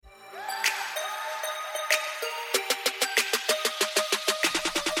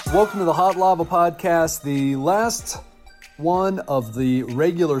Welcome to the Hot Lava Podcast, the last one of the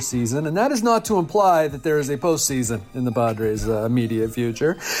regular season, and that is not to imply that there is a postseason in the Padres' immediate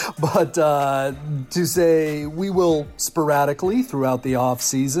future, but to say we will sporadically throughout the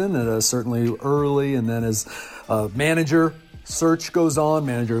offseason, certainly early, and then as manager search goes on,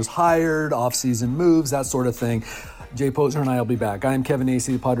 managers hired, offseason moves, that sort of thing. Jay Posner and I will be back. I am Kevin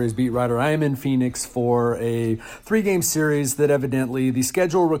Acee, the Padres beat writer. I am in Phoenix for a 3-game series that evidently the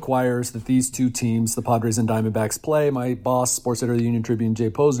schedule requires that these two teams, the Padres and Diamondbacks, play. My boss, sports editor of the Union Tribune, Jay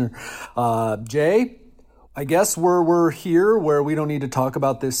Posner. Jay, I guess we're here where we don't need to talk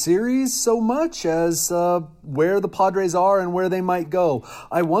about this series so much as where the Padres are and where they might go.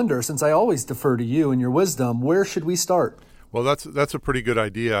 I wonder, since I always defer to you and your wisdom, where should we start? Well, that's a pretty good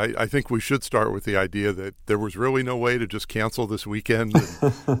idea. I think we should start with the idea that there was really no way to just cancel this weekend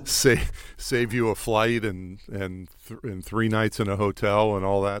and save you a flight and 3 nights in a hotel and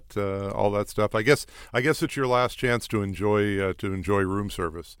all that stuff. I guess it's your last chance to enjoy room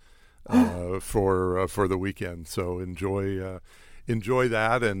service for the weekend. So enjoy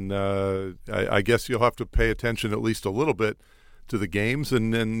that, and I guess you'll have to pay attention at least a little bit to the games,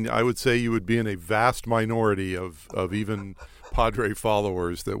 and I would say you would be in a vast minority of even Padre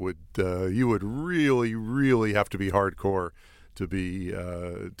followers that you would really, really have to be hardcore to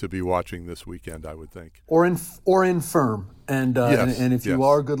be watching this weekend, I would think. Or infirm. And yes, and if you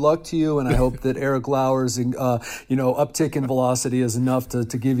are, good luck to you. And I hope that Eric Lauer's uptick in velocity is enough to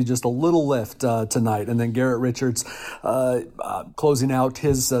give you just a little lift tonight. And then Garrett Richards closing out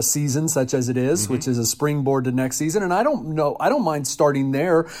his season, such as it is, which is a springboard to next season. And I don't mind starting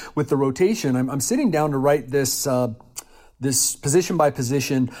there with the rotation. I'm sitting down to write this position by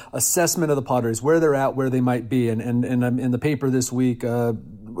position assessment of the Padres, where they're at, where they might be. And I'm in the paper this week,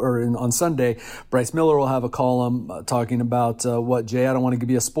 on Sunday, Bryce Miller will have a column talking about Jay, I don't want to give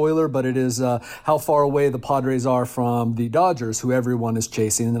you a spoiler, but it is how far away the Padres are from the Dodgers, who everyone is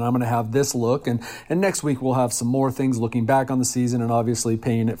chasing. And then I'm going to have this look. And next week we'll have some more things looking back on the season and obviously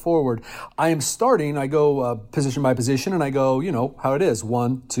paying it forward. I go position by position, and I go, how it is,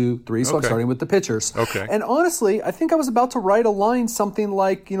 1, 2, 3. So I'm starting with the pitchers. Okay. And honestly, I think I was about to write a line, something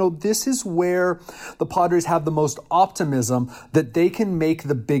like, this is where the Padres have the most optimism that they can make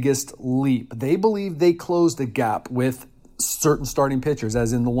the biggest leap. They believe they closed the gap with certain starting pitchers,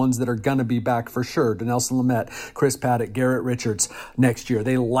 as in the ones that are going to be back for sure. Dinelson Lamet, Chris Paddock, Garrett Richards next year.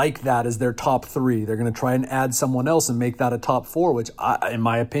 They like that as their top 3. They're going to try and add someone else and make that a top 4, which in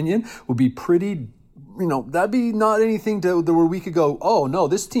my opinion would be pretty, that'd be not anything where we could go, oh no,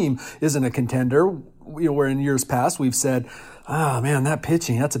 this team isn't a contender. Where in years past we've said, man, that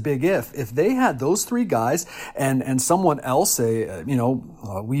pitching, that's a big if. If they had those 3 guys and someone else,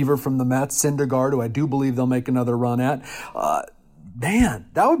 Weaver from the Mets, Syndergaard, who I do believe they'll make another run at, man,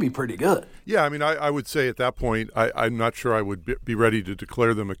 that would be pretty good. Yeah, I mean, I would say at that point, I'm not sure I would be ready to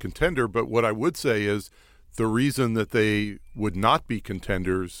declare them a contender, but what I would say is the reason that they would not be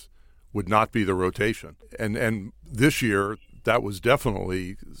contenders would not be the rotation. And this year, that was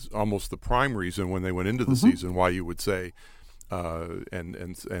definitely almost the prime reason when they went into the season why you would say,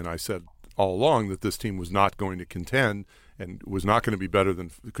 and I said all along that this team was not going to contend and was not going to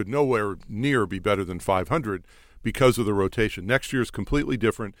be could nowhere near be better than 500 because of the rotation. Next year is completely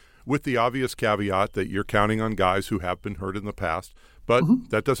different, with the obvious caveat that you're counting on guys who have been hurt in the past, but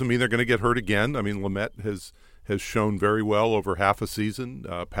that doesn't mean they're going to get hurt again. I mean, Lamet has shown very well over half a season.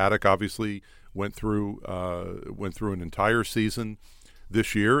 Paddock obviously went through an entire season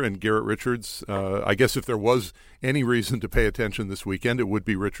this year, and Garrett Richards, I guess if there was any reason to pay attention this weekend, it would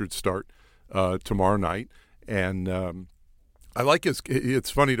be Richards' start tomorrow night. And I like it's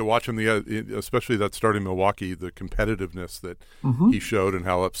funny to watch him, especially that start in Milwaukee, the competitiveness that he showed and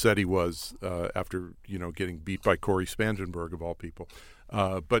how upset he was after getting beat by Corey Spangenberg of all people.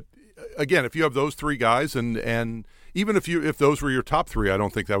 But again, if you have those 3 guys, and even if those were your top 3, I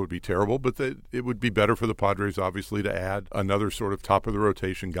don't think that would be terrible. But it would be better for the Padres, obviously, to add another sort of top of the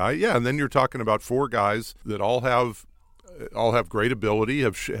rotation guy. Yeah, and then you're talking about 4 guys that all have great ability,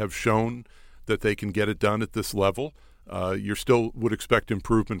 have shown that they can get it done at this level. You still would expect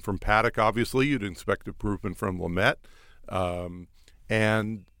improvement from Paddock, obviously. You'd expect improvement from Lamet.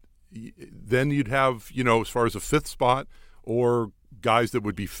 And then you'd have, as far as a 5th spot, or guys that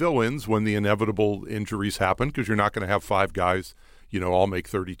would be fill-ins when the inevitable injuries happen, because you're not going to have 5 guys, all make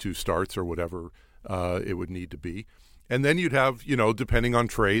 32 starts or whatever it would need to be. And then you'd have, depending on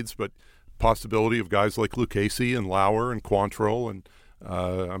trades, but possibility of guys like Lucchesi and Lauer and Quantrill, and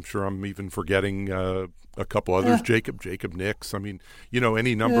I'm sure I'm even forgetting a couple others, Jacob Nix. I mean,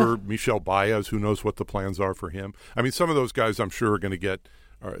 any number, Michel Baez, who knows what the plans are for him. I mean, some of those guys I'm sure are going to get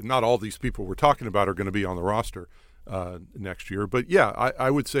not all these people we're talking about are going to be on the roster next year. But yeah, I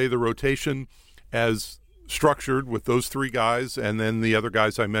would say the rotation as structured with those three guys and then the other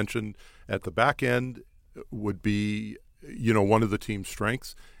guys I mentioned at the back end would be, one of the team's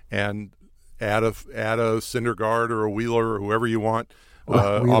strengths, and add a Syndergaard or a Wheeler or whoever you want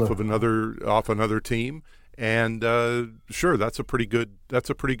off another team. And sure, that's a pretty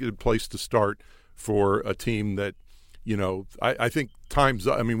good place to start for a team that, I think time's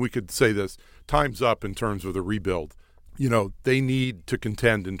up. I mean, we could say this, time's up in terms of the rebuild. They need to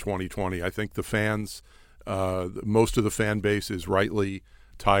contend in 2020. I think the fans, most of the fan base is rightly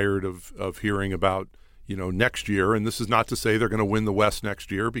tired of hearing about, next year. And this is not to say they're going to win the West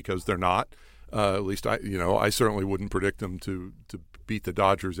next year, because they're not. At least I certainly wouldn't predict them to beat the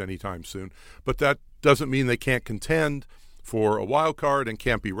Dodgers anytime soon. But that doesn't mean they can't contend for a wild card and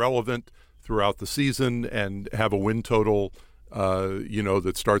can't be relevant throughout the season and have a win total,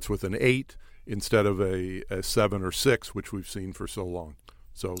 that starts with an 8 instead of a 7 or 6, which we've seen for so long.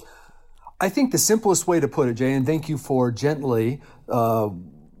 So, I think the simplest way to put it, Jay, and thank you for gently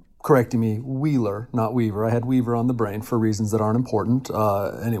correcting me, Wheeler, not Weaver. I had Weaver on the brain for reasons that aren't important.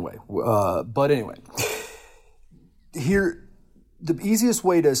 Anyway, here, the easiest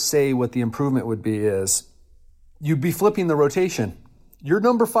way to say what the improvement would be is you'd be flipping the rotation. Your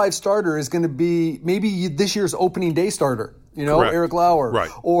number 5 starter is going to be maybe this year's opening day starter, Correct. Eric Lauer.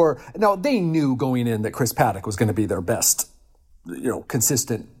 Right. Or now they knew going in that Chris Paddock was going to be their best,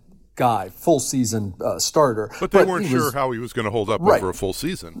 consistent guy, full season starter. But they weren't sure how he was going to hold up over a full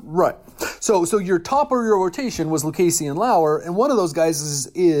season. Right. So your top of your rotation was Lucchesi and Lauer, and one of those guys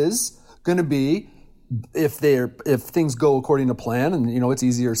is going to be, if things go according to plan, and it's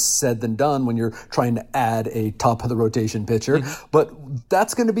easier said than done when you're trying to add a top of the rotation pitcher, but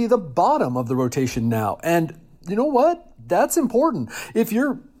that's going to be the bottom of the rotation now. And you know what? That's important. If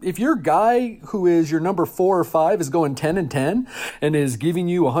your guy who is your number 4 or 5 is going 10-10 and is giving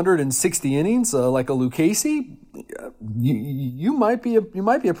you 160 innings like a Lucchesi, you might be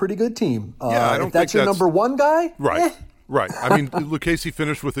a pretty good team. I don't if that's your number 1 guy, right. Right. I mean, Lucchesi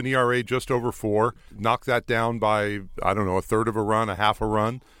finished with an ERA just over 4, knocked that down by, a third of a run, a half a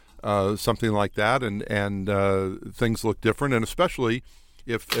run, something like that, and things look different. And especially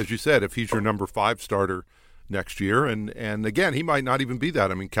if, as you said, if he's your number 5 starter next year, and again, he might not even be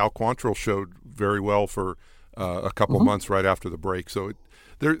that. I mean, Cal Quantrill showed very well for a couple months right after the break. So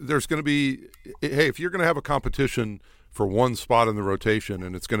there's going to be, hey, if you're going to have a competition for one spot in the rotation,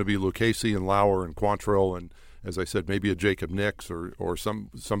 and it's going to be Lucchesi and Lauer and Quantrill and, as I said, maybe a Jacob Nix or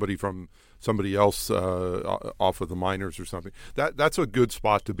somebody from somebody else off of the minors or something. That's a good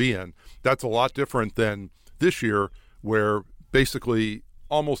spot to be in. That's a lot different than this year, where basically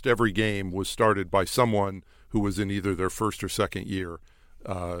almost every game was started by someone who was in either their first or second year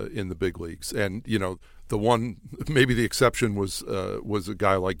in the big leagues. And the one, maybe the exception was a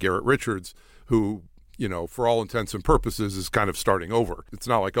guy like Garrett Richards, who, for all intents and purposes, is kind of starting over. It's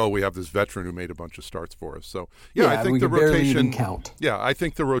not like, we have this veteran who made a bunch of starts for us. So, I think the rotation barely even count. Yeah, I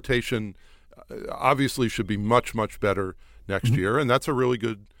think the rotation obviously should be much, much better next year, and that's a really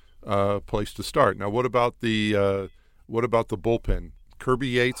good place to start. Now, what about the bullpen? Kirby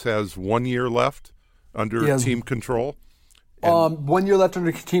Yates has 1 year left under team control. 1 year left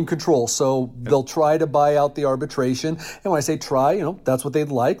under team control, so they'll try to buy out the arbitration. And when I say try, that's what they'd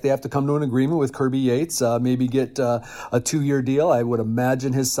like. They have to come to an agreement with Kirby Yates, maybe get a 2-year deal. I would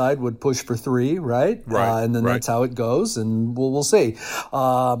imagine his side would push for 3, right? Right. And then that's how it goes, and we'll see.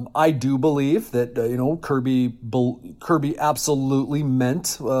 I do believe that Kirby absolutely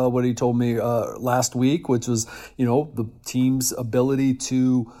meant what he told me last week, which was the team's ability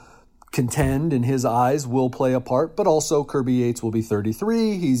to contend in his eyes will play a part, but also Kirby Yates will be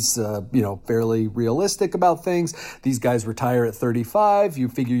 33. He's, fairly realistic about things. These guys retire at 35. You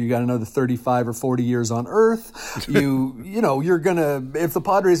figure you got another 35 or 40 years on Earth. You're gonna, if the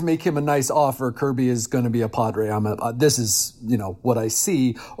Padres make him a nice offer, Kirby is going to be a Padre. This is, what I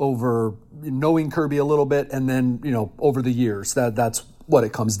see over knowing Kirby a little bit, and then, over the years, that's what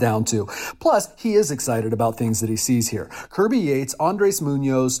it comes down to. Plus, he is excited about things that he sees here. Kirby Yates, Andres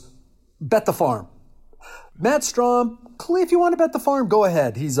Munoz, bet the farm. Matt Strahm, if you want to bet the farm, go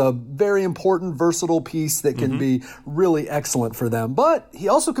ahead. He's a very important, versatile piece that can be really excellent for them. But he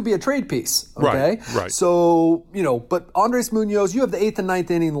also could be a trade piece, okay? Right. So, but Andres Munoz, you have the 8th and 9th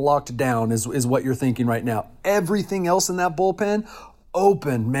inning locked down is what you're thinking right now. Everything else in that bullpen,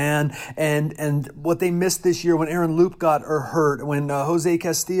 open, man. And what they missed this year when Aaron Loup got hurt, when Jose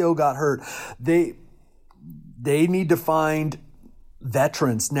Castillo got hurt, they need to find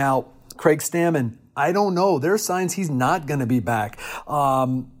veterans. Now, Craig Stammen, I don't know. There are signs he's not going to be back.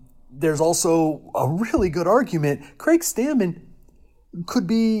 There's also a really good argument. Craig Stammen could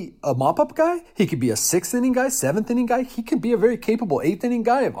be a mop-up guy. He could be a 6th inning guy, 7th inning guy. He could be a very capable 8th inning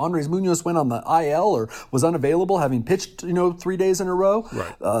guy if Andres Munoz went on the IL or was unavailable, having pitched 3 days in a row.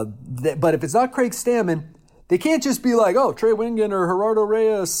 Right. But if it's not Craig Stammen, they can't just be like, oh, Trey Wingen or Gerardo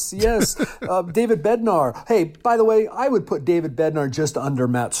Reyes, yes, David Bednar. Hey, by the way, I would put David Bednar just under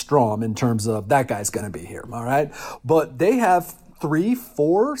Matt Strahm in terms of that guy's going to be here, all right? But they have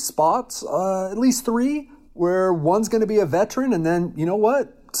 3-4 spots, at least 3, where one's going to be a veteran, and then, you know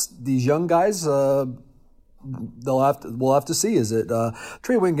what? These young guys, we'll have to see. Is it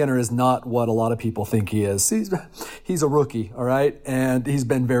Trey Wingenter is not what a lot of people think he is. He's a rookie, all right, and he's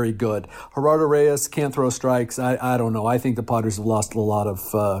been very good. Gerardo Reyes can't throw strikes. I don't know. I think the Padres have lost a lot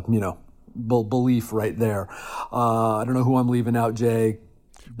of belief right there. I don't know who I'm leaving out, Jay.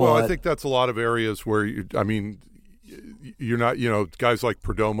 Well, I think that's a lot of areas where you're not, guys like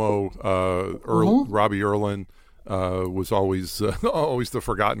Perdomo, Robbie Erlin was always the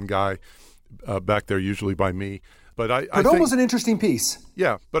forgotten guy back there, usually by me. But Perdomo's an interesting piece.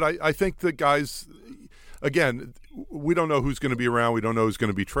 Yeah, but I think the guys, again, we don't know who's going to be around. We don't know who's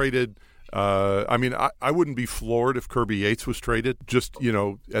going to be traded. I wouldn't be floored if Kirby Yates was traded. Just,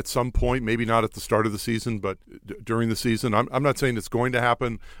 at some point, maybe not at the start of the season, but during the season. I'm not saying it's going to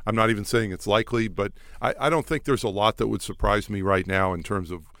happen. I'm not even saying it's likely, but I don't think there's a lot that would surprise me right now in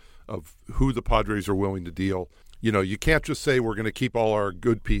terms of who the Padres are willing to deal. You can't just say we're going to keep all our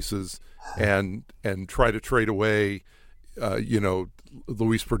good pieces and try to trade away,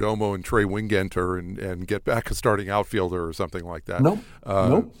 Luis Perdomo and Trey Wingenter and get back a starting outfielder or something like that. Nope.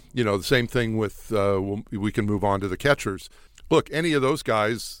 The same thing with we can move on to the catchers. Look, any of those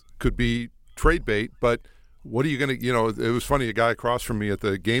guys could be trade bait, but what are you going to, it was funny, a guy across from me at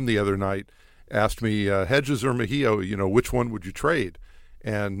the game the other night asked me, Hedges or Mejia, which one would you trade?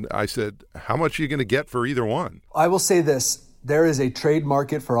 And I said, how much are you going to get for either one? I will say this. There is a trade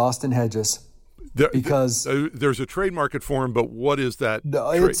market for Austin Hedges. Because there's a trade market for him, but what is that?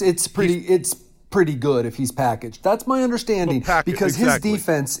 It's pretty good if he's packaged. That's my understanding, because exactly. His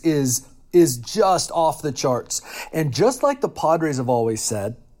defense is just off the charts. And just like the Padres have always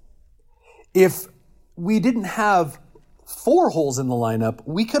said, if we didn't have 4 holes in the lineup,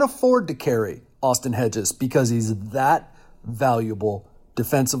 we could afford to carry Austin Hedges because he's that valuable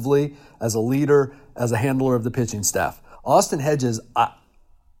defensively, as a leader, as a handler of the pitching staff. Austin Hedges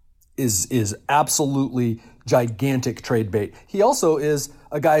is absolutely gigantic trade bait. He also is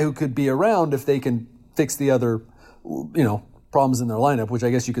a guy who could be around if they can fix the other, problems in their lineup, which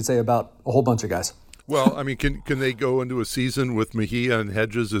I guess you could say about a whole bunch of guys. Well, can they go into a season with Mejia and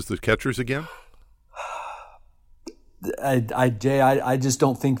Hedges as the catchers again? Jay, I just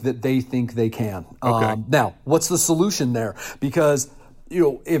don't think that they think they can. Okay. Now, what's the solution there? Because,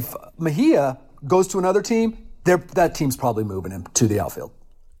 if Mejia goes to another team, that team's probably moving him to the outfield.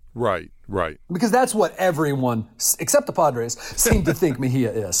 Right. Because that's what everyone, except the Padres, seem to think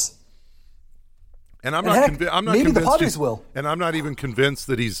Mejia is. And I'm not maybe the Padres will. And I'm not even convinced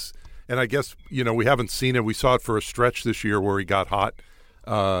that he's. And I guess we haven't seen it. We saw it for a stretch this year where he got hot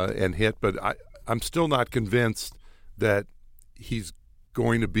and hit. But I'm still not convinced that he's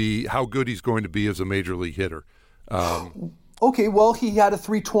going to be how good he's going to be as a major league hitter. Okay, well, he had a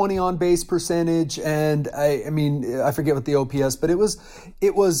 320 on base percentage, and I forget what the OPS, but it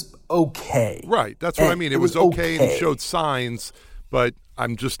was okay. Right, that's what I mean. It was okay, and he showed signs, but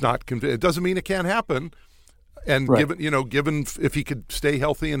I'm just not convinced. It doesn't mean it can't happen. And right. given if he could stay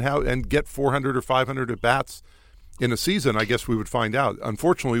healthy and get 400 or 500 at bats in a season, I guess we would find out.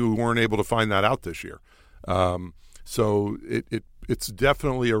 Unfortunately, we weren't able to find that out this year. So it's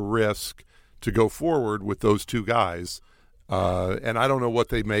definitely a risk to go forward with those two guys. And I don't know what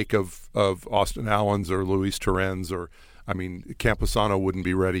they make of Austin Allen's or Luis Torrens Camposano wouldn't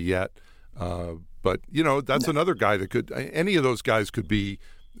be ready yet. But that's another guy that could. Any of those guys could be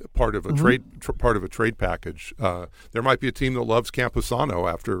part of a trade package. There might be a team that loves Camposano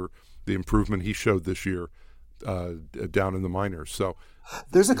after the improvement he showed this year down in the minors. So.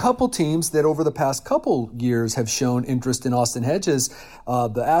 There's a couple teams that over the past couple years have shown interest in Austin Hedges,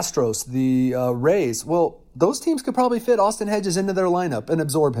 the Astros, the Rays. Well, those teams could probably fit Austin Hedges into their lineup and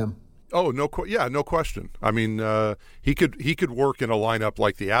absorb him. Oh, no question. He could work in a lineup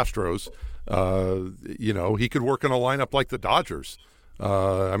like the Astros. He could work in a lineup like the Dodgers.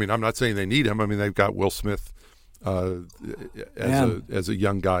 I'm not saying they need him. They've got Will Smith as a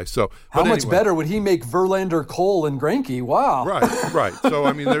young guy. So how much better would he make Verlander, Cole, and Greinke? Wow. Right.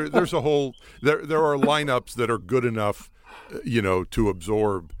 So there's a whole there are lineups that are good enough, to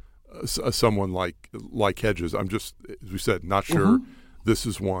absorb someone like Hedges. I'm just, as we said, not sure this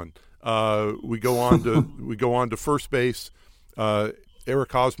is one. We go on to first base.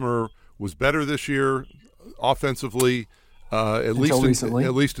 Eric Hosmer was better this year offensively, at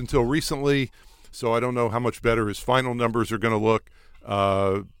least until recently. So I don't know how much better his final numbers are going to look.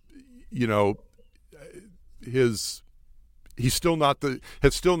 He's still not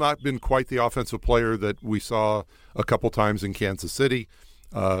been quite the offensive player that we saw a couple times in Kansas City.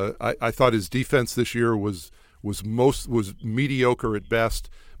 I thought his defense this year was mediocre at best.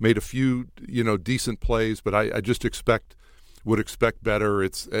 Made a few decent plays, but I just would expect better.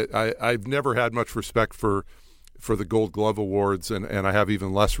 I've never had much respect for the Gold Glove Awards, and I have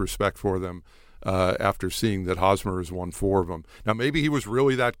even less respect for them after seeing that Hosmer has won 4 of them. Now maybe he was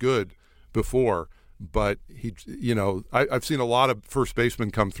really that good before, but I've seen a lot of first basemen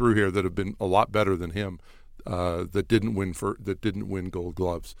come through here that have been a lot better than him that didn't win Gold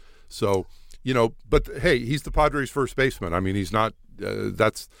Gloves. So but hey, he's the Padres' first baseman. I mean, he's not.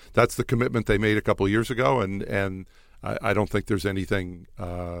 That's the commitment they made a couple of years ago, and I don't think there's anything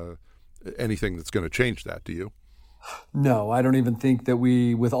that's going to change that. Do you? No, I don't even think that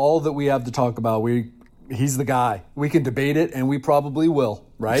with all that we have to talk about, he's the guy. We can debate it, and we probably will,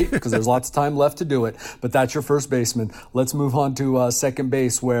 right? Because there's lots of time left to do it. But that's your first baseman. Let's move on to second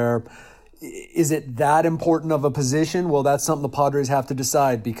base, where is it that important of a position? Well, that's something the Padres have to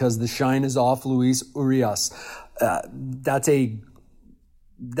decide because the shine is off Luis Urias. That's a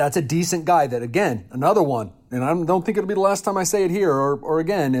decent guy that, again, another one, and I don't think it'll be the last time I say it here or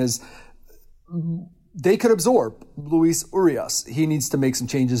again, is they could absorb Luis Urias. He needs to make some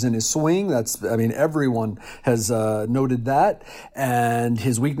changes in his swing. Everyone has noted that. And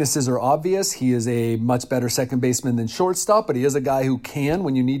his weaknesses are obvious. He is a much better second baseman than shortstop, but he is a guy who can,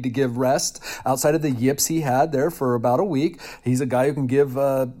 when you need to give rest, outside of the yips he had there for about a week, he's a guy who can give,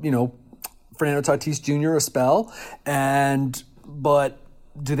 Fernando Tatis Jr. a spell. But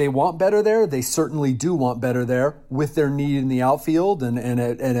do they want better there? They certainly do want better there with their need in the outfield and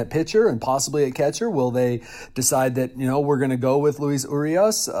at pitcher and possibly at catcher. Will they decide that, we're going to go with Luis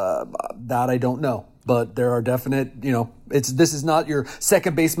Urias? That I don't know. But there are definite, this is not your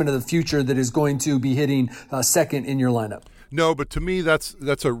second baseman of the future that is going to be hitting second in your lineup. No, but to me,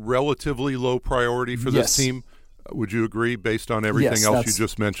 that's a relatively low priority for this team. Would you agree, based on everything else you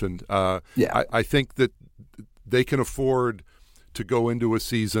just mentioned? I think that they can afford to go into a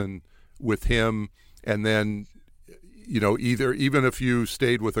season with him, and then, even if you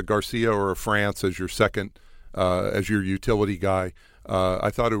stayed with a Garcia or a France as your second, as your utility guy, I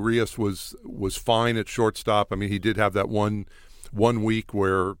thought Urias was fine at shortstop. I mean, he did have that one week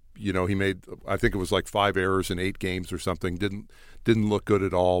where he made, I think it was like 5 errors in 8 games or something. Didn't look good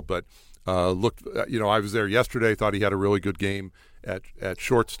at all, but looked. I was there yesterday. Thought he had a really good game at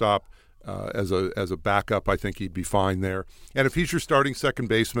shortstop. As a backup, I think he'd be fine there. And if he's your starting second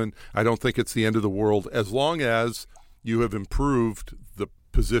baseman, I don't think it's the end of the world, as long as you have improved the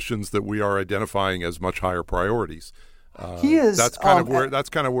positions that we are identifying as much higher priorities. He is. That's kind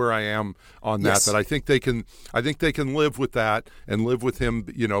of where I am on that. Yes. That I think they can live with that and live with him,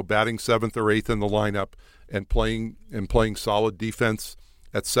 batting 7th or 8th in the lineup and playing solid defense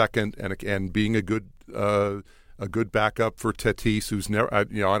at second and being a good backup for Tatis, who's never,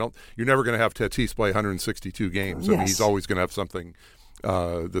 you're never going to have Tatis play 162 games. I mean, he's always going to have something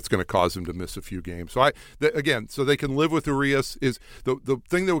that's going to cause him to miss a few games. So so they can live with Urias. Is the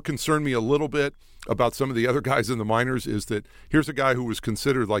thing that would concern me a little bit about some of the other guys in the minors is that here's a guy who was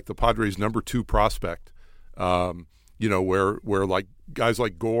considered like the Padres' number 2 prospect. Where like guys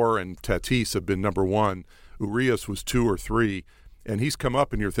like Gore and Tatis have been number 1. Urias was 2 or 3, and he's come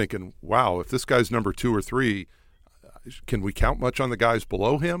up, and you're thinking, wow, if this guy's number 2 or 3. Can we count much on the guys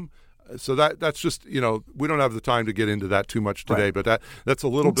below him? So that's just, we don't have the time to get into that too much today, but that's a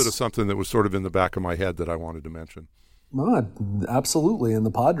little bit of something that was sort of in the back of my head that I wanted to mention. No, absolutely. And the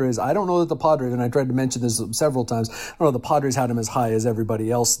Padres, I don't know that the Padres, and I tried to mention this several times, I don't know the Padres had him as high as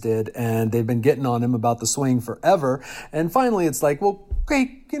everybody else did, and they've been getting on him about the swing forever. And finally it's like, well,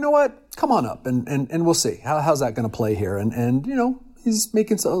 great, you know what? Come on up and we'll see. How's that going to play here? And he's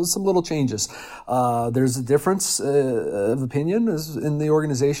making some little changes. There's a difference of opinion in the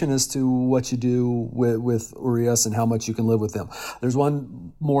organization as to what you do with Urias and how much you can live with him. There's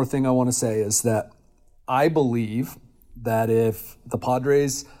one more thing I want to say is that I believe that if the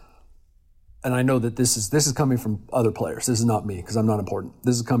Padres, and I know that this is coming from other players. This is not me because I'm not important.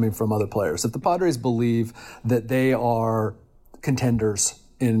 This is coming from other players. If the Padres believe that they are contenders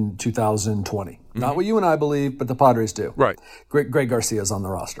in 2020. Not what you and I believe, but the Padres do. Right. Greg Garcia is on the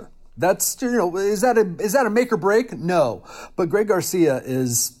roster. That's, is that a make or break? No. But Greg Garcia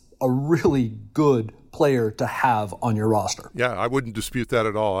is a really good player to have on your roster. Yeah, I wouldn't dispute that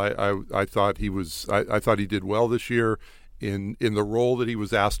at all. I thought he was. I thought he did well this year in the role that he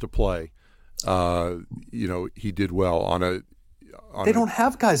was asked to play. He did well on a. They don't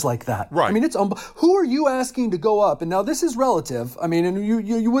have guys like that. Right. I mean, who are you asking to go up? And now this is relative. I mean, and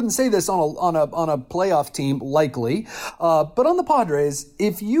you wouldn't say this on a playoff team likely, but on the Padres,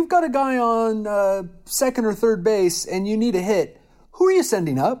 if you've got a guy on second or third base and you need a hit, who are you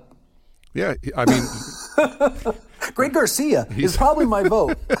sending up? Yeah, I mean, Greg Garcia is probably my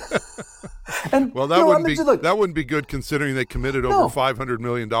vote. And well, that wouldn't be good considering they committed over $500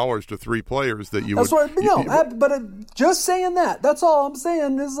 million to 3 players that you. But just saying that. That's all I'm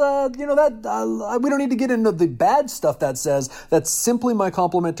saying is we don't need to get into the bad stuff that says. That's simply my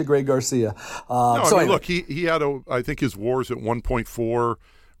compliment to Greg Garcia. Look, he had I think his WAR's at 1.4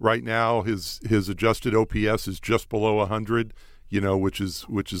 right now. His adjusted OPS is just below 100. Which is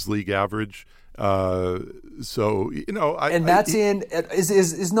league average. Is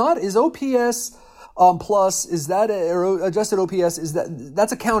OPS plus, is that or adjusted OPS,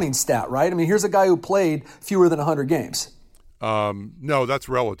 that's a counting stat, right? I mean, here's a guy who played fewer than 100 games. No, that's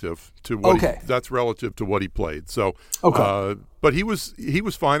relative to what he played. So, but he was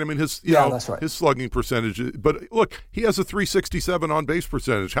fine. I mean, that's right. His slugging percentage. But look, he has a 367 on base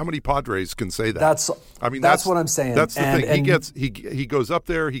percentage. How many Padres can say that? That's what I'm saying. That's the thing. He goes up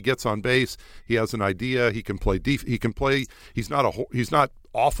there. He gets on base. He has an idea. He can play. He can play. He's not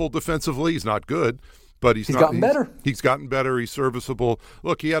awful defensively. He's not good, but he's gotten better. He's gotten better. He's serviceable.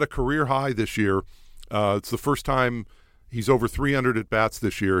 Look, he had a career high this year. It's the first time. He's over 300 at bats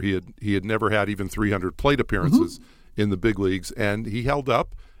this year. He had never had even 300 plate appearances in the big leagues, and he held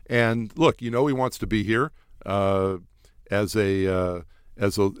up. And look, he wants to be here as a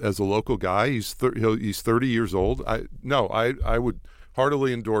local guy. He's 30 years old. I would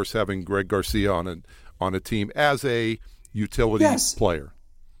heartily endorse having Greg Garcia on a team as a utility player.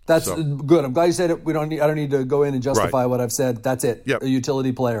 That's good. I'm glad you said it. I don't need to go in and justify what I've said. That's it. Yep. A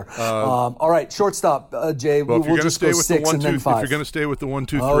utility player. All right, shortstop, Jay. Well, we'll just go 6 and then 5. If you're going to stay with the 1,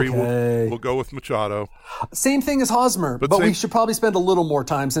 2, 3, we'll go with Machado. Same thing as Hosmer, but we should probably spend a little more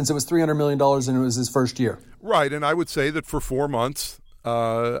time since it was $300 million and it was his first year. Right, and I would say that for 4 months,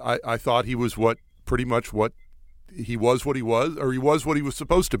 I thought he was what he was what he was, or he was what he was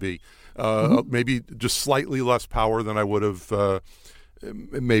supposed to be. Maybe just slightly less power than I would have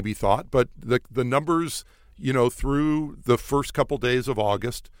maybe thought, but the numbers, through the first couple days of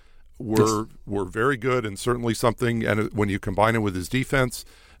August were very good, and certainly something. And when you combine it with his defense,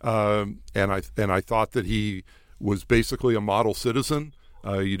 and I thought that he was basically a model citizen.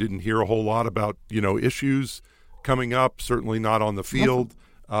 You didn't hear a whole lot about issues coming up. Certainly not on the field.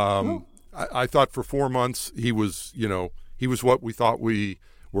 I thought for 4 months he was what we thought we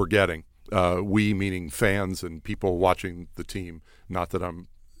were getting. We meaning fans and people watching the team. Not that I'm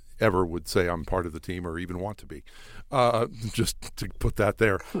ever would say I'm part of the team or even want to be. Just to put that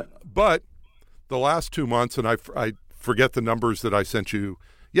there. But the last 2 months, and I forget the numbers that I sent you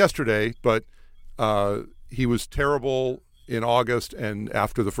yesterday, but he was terrible in August and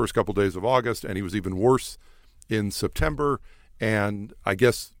after the first couple days of August, and he was even worse in September. And I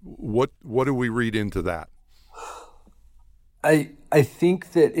guess what do we read into that? I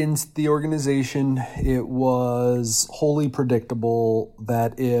think that in the organization, it was wholly predictable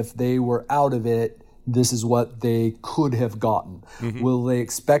that if they were out of it, this is what they could have gotten. Will they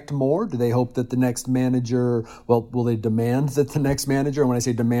expect more? Do they hope that the next manager, will they demand that the next manager, and when I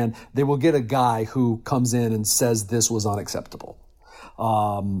say demand, they will get a guy who comes in and says this was unacceptable.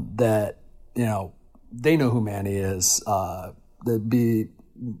 That, they know who Manny is.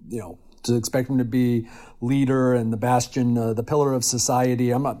 To expect him to be leader and the bastion, the pillar of society.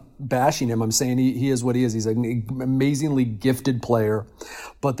 I'm not bashing him. I'm saying he is what he is. He's an amazingly gifted player,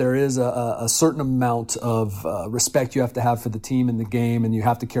 but there is a certain amount of respect you have to have for the team and the game, and you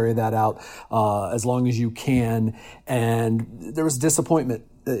have to carry that out as long as you can. And there was disappointment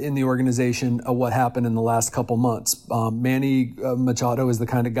in the organization of what happened in the last couple months. Manny Machado is the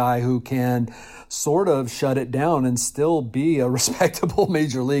kind of guy who can sort of shut it down and still be a respectable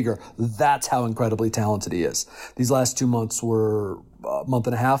major leaguer. That's how incredibly talented he is. These last 2 months were a month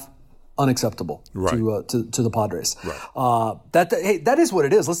and a half, unacceptable to the Padres. Right. That is what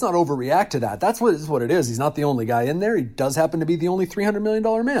it is. Let's not overreact to that. That's what it is. He's not the only guy in there. He does happen to be the only $300 million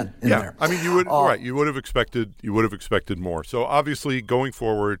man in there. I mean, you would have expected more. So obviously, going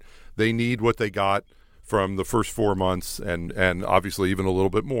forward, they need what they got from the first 4 months, and obviously even a little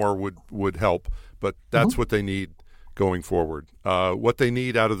bit more would help. But that's what they need going forward. What they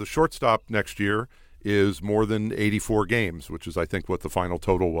need out of the shortstop next year is more than 84 games, which is, I think, what the final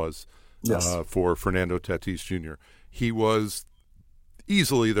total was for Fernando Tatis Jr. He was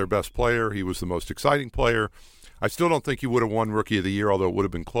easily their best player. He was the most exciting player. I still don't think he would have won Rookie of the Year, although it would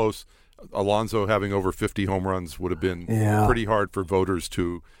have been close. Alonso having over 50 home runs would have been pretty hard for voters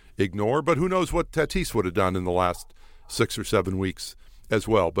to ignore. But who knows what Tatis would have done in the last 6 or 7 weeks as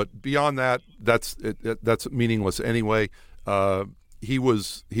well. But beyond that, that's meaningless anyway. He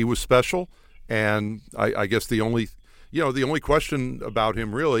was special, and I guess the only question about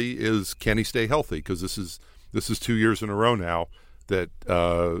him really is, can he stay healthy? Because this is 2 years in a row now that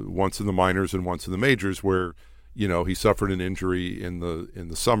once in the minors and once in the majors where he suffered an injury in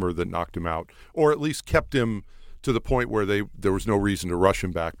the summer that knocked him out, or at least kept him to the point where there was no reason to rush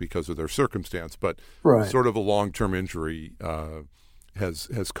him back because of their circumstance. But sort of a long-term injury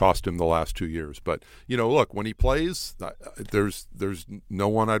has cost him the last 2 years. But look, when he plays, there's no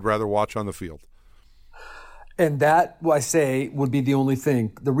one I'd rather watch on the field. And that, I say, would be the only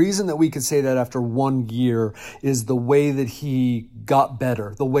thing. The reason that we could say that after 1 year is the way that he got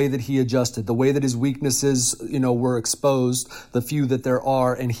better, the way that he adjusted, the way that his weaknesses, were exposed, the few that there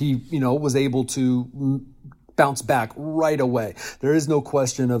are, and he, was able to bounce back right away. There is no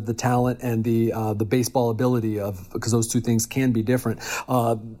question of the talent and the baseball ability because those two things can be different.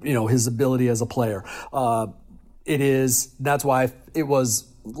 His ability as a player. That's why it was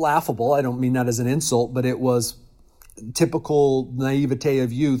laughable. I don't mean that as an insult, but it was typical naivete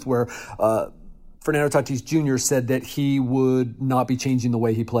of youth where Fernando Tatis Jr. said that he would not be changing the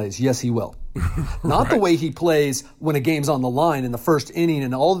way he plays. Yes, he will. Not the way he plays when a game's on the line in the first inning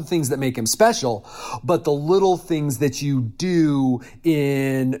and all the things that make him special, but the little things that you do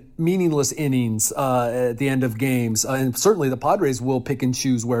in meaningless innings at the end of games. And certainly the Padres will pick and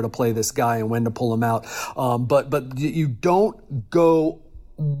choose where to play this guy and when to pull him out. But you don't go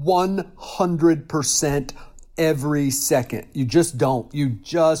 100% every second. You just don't.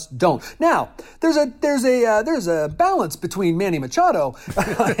 Now, there's a balance between Manny Machado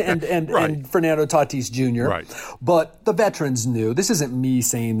and Fernando Tatis Jr. Right. But the veterans knew. This isn't me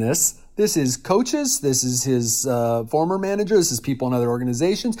saying this. This is coaches. This is his former manager. This is people in other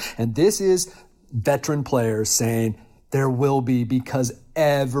organizations. And this is veteran players saying there will be, because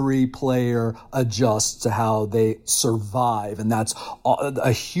every player adjusts to how they survive. And that's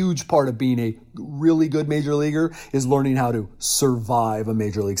a huge part of being a really good major leaguer, is learning how to survive a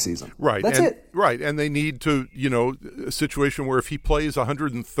major league season. Right. That's it. Right. And they need to, a situation where if he plays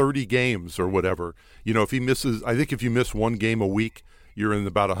 130 games or whatever, if he misses, I think if you miss one game a week, you're in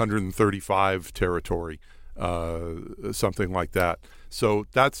about 135 territory, something like that. So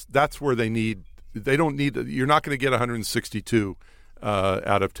that's where they need. They don't need. You're not going to get 162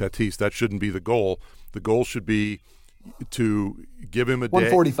 out of Tatis. That shouldn't be the goal. The goal should be to give him a day.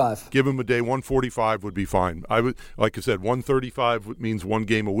 145. Give him a day. 145 would be fine. Like I said, 135 means one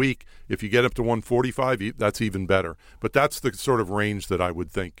game a week. If you get up to 145, that's even better. But that's the sort of range that I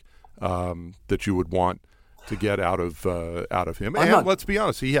would think that you would want to get out of him. And let's be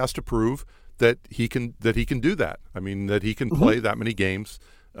honest, he has to prove that he can do that. I mean, that he can play that many games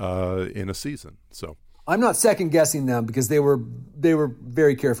in a season. So I'm not second guessing them, because they were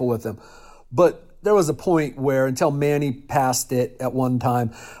very careful with him. But there was a point where, until Manny passed it at one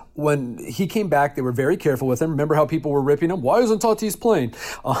time, when he came back, they were very careful with him. Remember how people were ripping him? Why isn't Tatis playing?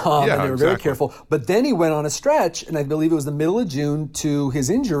 And they were very careful. But then he went on a stretch, and I believe it was the middle of June to his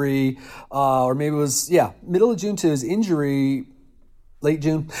injury, or maybe it was, middle of June to his injury, late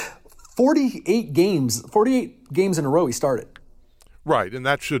June. 48 games in a row he started. Right, and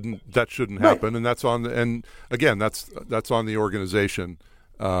that shouldn't happen, and that's on the organization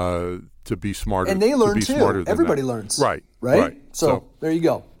to be smarter. And they learn too. Everybody learns. Right. So there you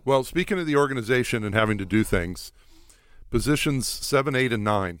go. Well, speaking of the organization and having to do things, positions 7, 8, and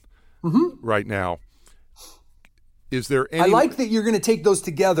 9 right now. Is there any? I like that you're going to take those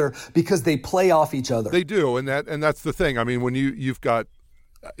together because they play off each other. They do, and that's the thing. I mean, when you've got,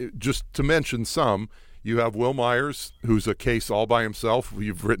 just to mention some. You have Will Myers, who's a case all by himself.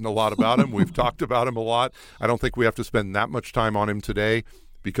 You've written a lot about him. We've talked about him a lot. I don't think we have to spend that much time on him today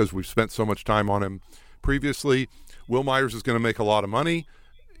because we've spent so much time on him previously. Will Myers is going to make a lot of money.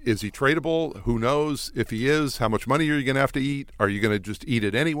 Is he tradable? Who knows? If he is, how much money are you going to have to eat? Are you going to just eat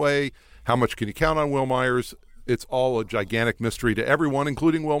it anyway? How much can you count on Will Myers? It's all a gigantic mystery to everyone,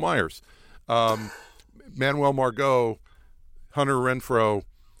 including Will Myers. Manuel Margot, Hunter Renfroe,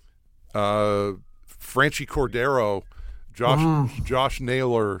 Franchy Cordero, Josh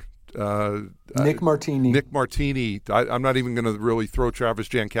Naylor, Nick Martini. Nick Martini. I'm not even going to really throw Travis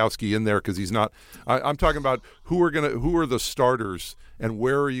Jankowski in there because he's not. I'm talking about who are the starters and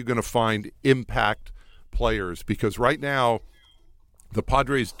where are you going to find impact players? Because right now, the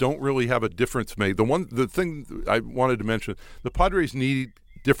Padres don't really have a difference maker. The thing I wanted to mention, the Padres need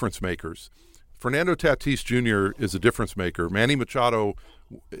difference makers. Fernando Tatis Jr. is a difference maker. Manny Machado,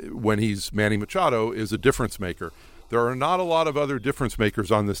 when he's Manny Machado, is a difference maker. There are not a lot of other difference makers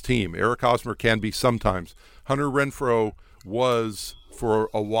on this team. Eric Hosmer can be sometimes. Hunter Renfroe was for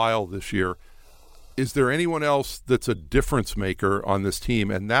a while this year. Is there anyone else that's a difference maker on this team?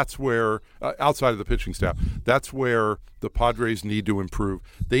 And that's where, outside of the pitching staff, that's where the Padres need to improve.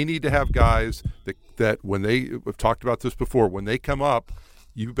 They need to have guys that when we've talked about this before, when they come up,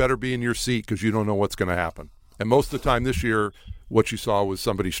 you better be in your seat because you don't know what's going to happen. And most of the time this year, what you saw was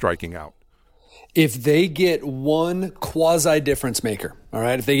somebody striking out. If they get one quasi difference maker, all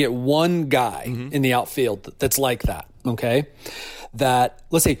right, if they get one guy in the outfield that's like that, okay, that,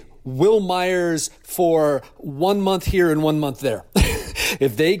 let's say, Will Myers for 1 month here and 1 month there.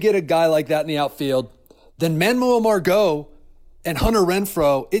 If they get a guy like that in the outfield, then Manuel Margot and Hunter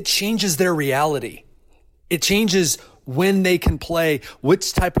Renfroe, it changes their reality. It changes when they can play,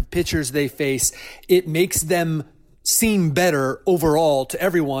 which type of pitchers they face. It makes them seem better overall to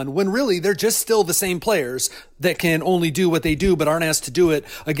everyone when really they're just still the same players that can only do what they do but aren't asked to do it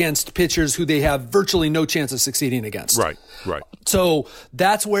against pitchers who they have virtually no chance of succeeding against. Right. So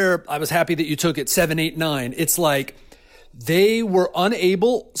that's where I was happy that you took it 7, 8, 9. It's like they were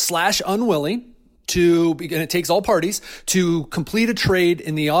unable/unwilling to, and it takes all parties, to complete a trade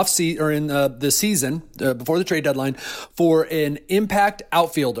in the offseason or in the season before the trade deadline for an impact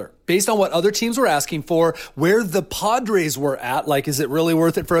outfielder based on what other teams were asking for, where the Padres were at. Like, is it really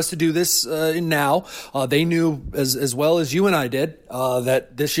worth it for us to do this now? They knew as well as you and I did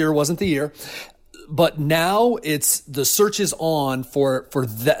that this year wasn't the year. But now it's the search is on for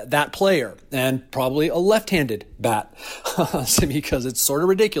that player, and probably a left-handed bat because it's sort of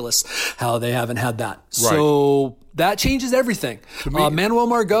ridiculous how they haven't had that. Right. So that changes everything. Manuel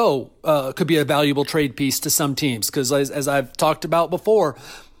Margot could be a valuable trade piece to some teams because, as I've talked about before,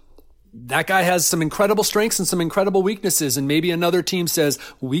 that guy has some incredible strengths and some incredible weaknesses, and maybe another team says,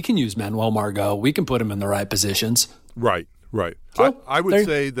 we can use Manuel Margot. We can put him in the right positions. Right. So, I would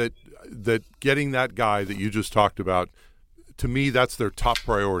say that getting that guy that you just talked about, to me, that's their top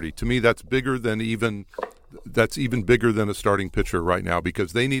priority. To me, that's even bigger than a starting pitcher right now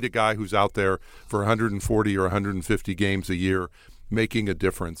because they need a guy who's out there for 140 or 150 games a year making a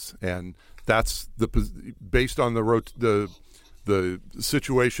difference. And that's based on the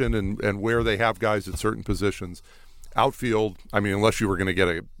situation and where they have guys at certain positions. Outfield, I mean, unless you were going to get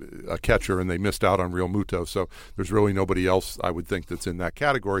a catcher and they missed out on Real Muto, so there's really nobody else I would think that's in that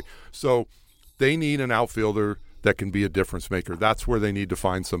category. So they need an outfielder that can be a difference maker. That's where they need to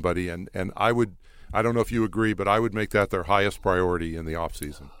find somebody, and I don't know if you agree, but I would make that their highest priority in the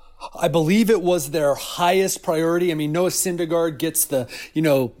offseason. I believe it was their highest priority. I mean, Noah Syndergaard gets and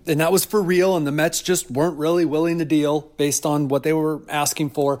that was for real, and the Mets just weren't really willing to deal based on what they were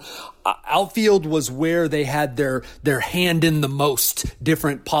asking for. Outfield was where they had their hand in the most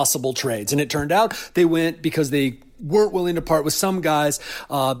different possible trades. And it turned out they went because they weren't willing to part with some guys.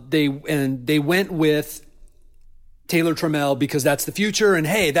 They went with Taylor Trammell because that's the future. And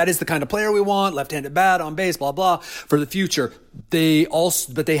hey, that is the kind of player we want. Left-handed bat, on base, blah, blah, for the future.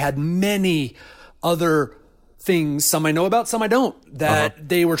 But they had many other things, some I know about, some I don't, that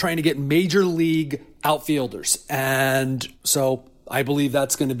they were trying to get major league outfielders. And so I believe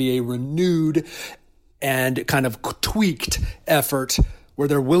that's going to be a renewed and kind of tweaked effort where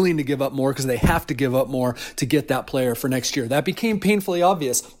they're willing to give up more because they have to give up more to get that player for next year. That became painfully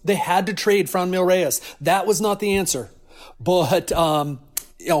obvious. They had to trade Franmil Reyes. That was not the answer. But,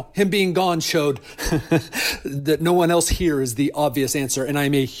 him being gone showed that no one else here is the obvious answer. And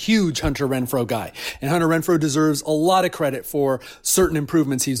I'm a huge Hunter Renfroe guy. And Hunter Renfroe deserves a lot of credit for certain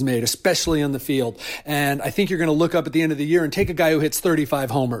improvements he's made, especially on the field. And I think you're going to look up at the end of the year and take a guy who hits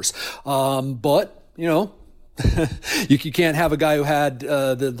 35 homers. You can't have a guy who had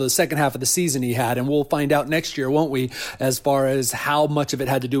the second half of the season he had, and we'll find out next year, won't we, as far as how much of it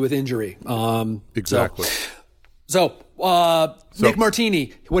had to do with injury. Exactly. So Nick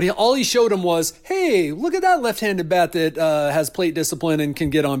Martini, all he showed him was, hey, look at that left-handed bat that has plate discipline and can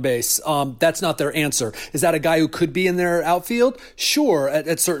get on base. That's not their answer. Is that a guy who could be in their outfield? Sure,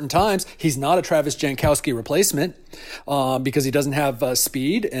 at certain times. He's not a Travis Jankowski replacement because he doesn't have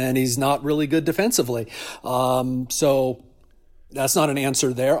speed and he's not really good defensively. So That's not an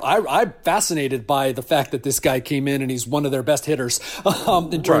answer there. I'm fascinated by the fact that this guy came in and he's one of their best hitters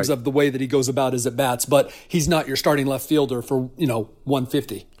in terms of the way that he goes about his at-bats, but he's not your starting left fielder for,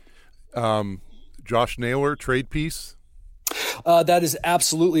 150. Josh Naylor, trade piece? That is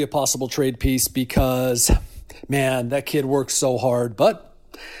absolutely a possible trade piece because, man, that kid works so hard. But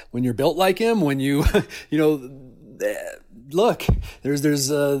when you're built like him, when you, look, there's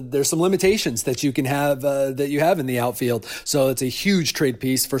some limitations that you can have that you have in the outfield. So it's a huge trade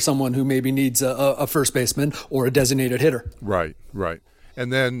piece for someone who maybe needs a first baseman or a designated hitter. Right.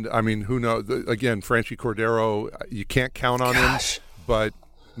 And then, who knows? Again, Franchy Cordero, you can't count on him. But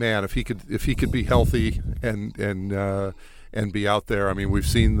man, if he could be healthy and be out there, we've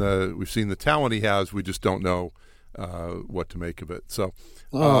seen the talent he has. We just don't know what to make of it. So,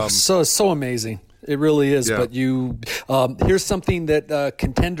 so amazing. It really is. Yeah. But here's something that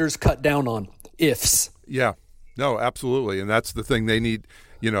contenders cut down on: ifs. Yeah, no, absolutely, and that's the thing they need.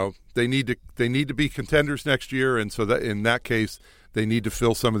 They need to be contenders next year, and so that in that case, they need to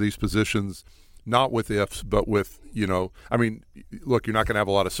fill some of these positions not with ifs, but with look, you're not going to have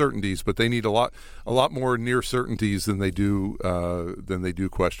a lot of certainties, but they need a lot more near certainties than they do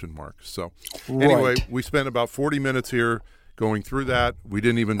question marks. So anyway, we spent about 40 minutes here going through that.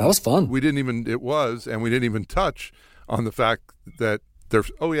 That was fun. We didn't even touch on the fact that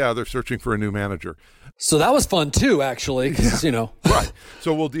they're searching for a new manager. So that was fun too, actually, because right.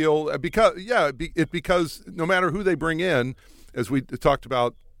 So we'll deal because no matter who they bring in, as we talked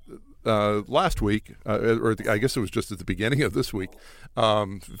about last week, or I guess it was just at the beginning of this week,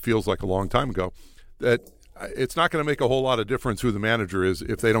 feels like a long time ago, that it's not going to make a whole lot of difference who the manager is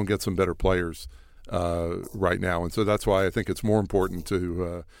if they don't get some better players right now. And so that's why I think it's more important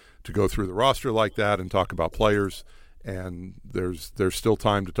to go through the roster like that and talk about players. And there's still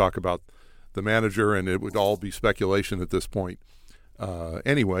time to talk about the manager, and it would all be speculation at this point.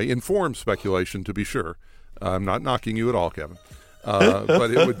 Anyway, informed speculation, to be sure. I'm not knocking you at all, Kevin.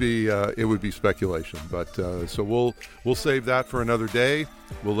 But it would be speculation. But so we'll save that for another day.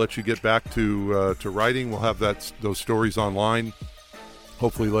 We'll let you get back to writing. We'll have those stories online.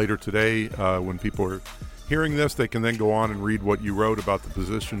 Hopefully later today, when people are hearing this, they can then go on and read what you wrote about the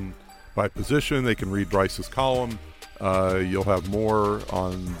position by position. They can read Bryce's column. You'll have more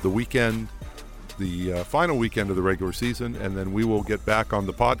on the weekend, the final weekend of the regular season, and then we will get back on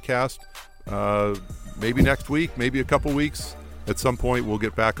the podcast maybe next week, maybe a couple weeks. At some point, we'll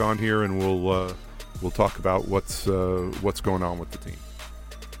get back on here and we'll talk about what's going on with the team.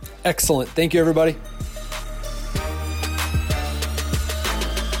 Excellent. Thank you, everybody.